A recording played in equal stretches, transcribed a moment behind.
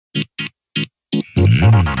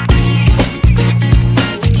You're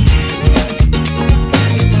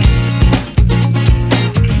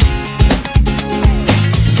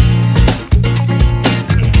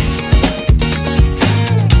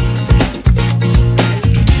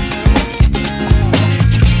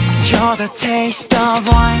the taste of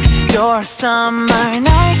wine, you're a summer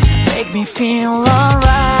night, make me feel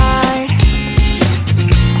alright.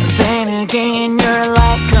 Then again, you're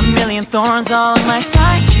like a million thorns all on my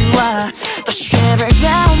side. You are the shiver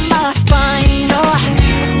down my spine. Oh,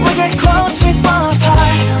 we get close, we fall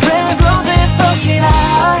apart, red roses, broken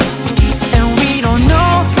hearts, and we don't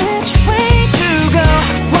know which way to go.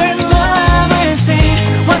 We're lovers in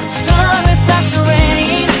what's the sun without the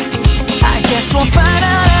rain. I guess we'll find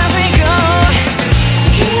out.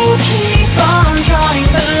 You keep on drawing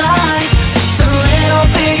the line, just a little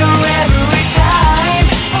bigger every time.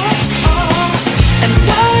 And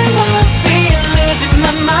I must be losing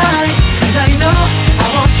my mind, 'cause I know I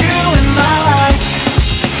want you in my life.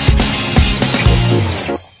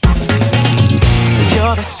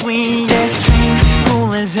 You're the sweetest dream,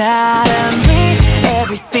 cool as autumn breeze,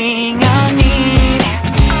 everything I need.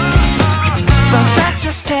 But that's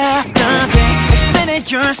just half the thing, explain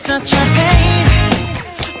it, you're such a pain.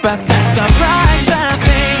 But that's the price I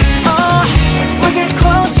pay. Oh, we get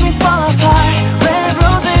close, we fall apart, red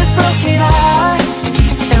roses, broken hearts,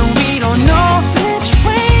 and we don't know which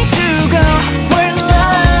way to go. We're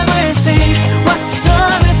lovers in what's the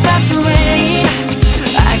sun without the rain.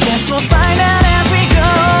 I guess we'll find out as we go.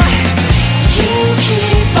 You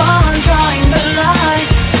keep on drawing the line,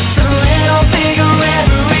 just a little bigger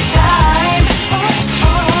every time.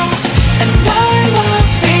 And I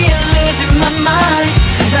must be losing my mind,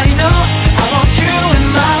 I know I want you in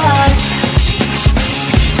my life.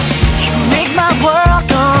 You make my world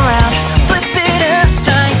go round, flip it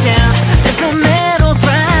upside down. There's no middle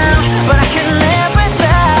ground, but I can live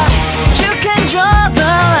without. You can draw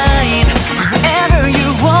the line wherever you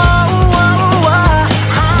want.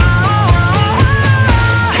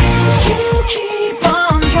 You keep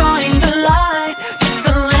on drawing the line, just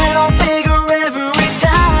a little bigger every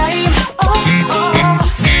time.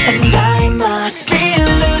 And I must be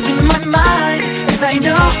losing my mind, 'cause I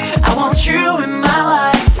know I want you in my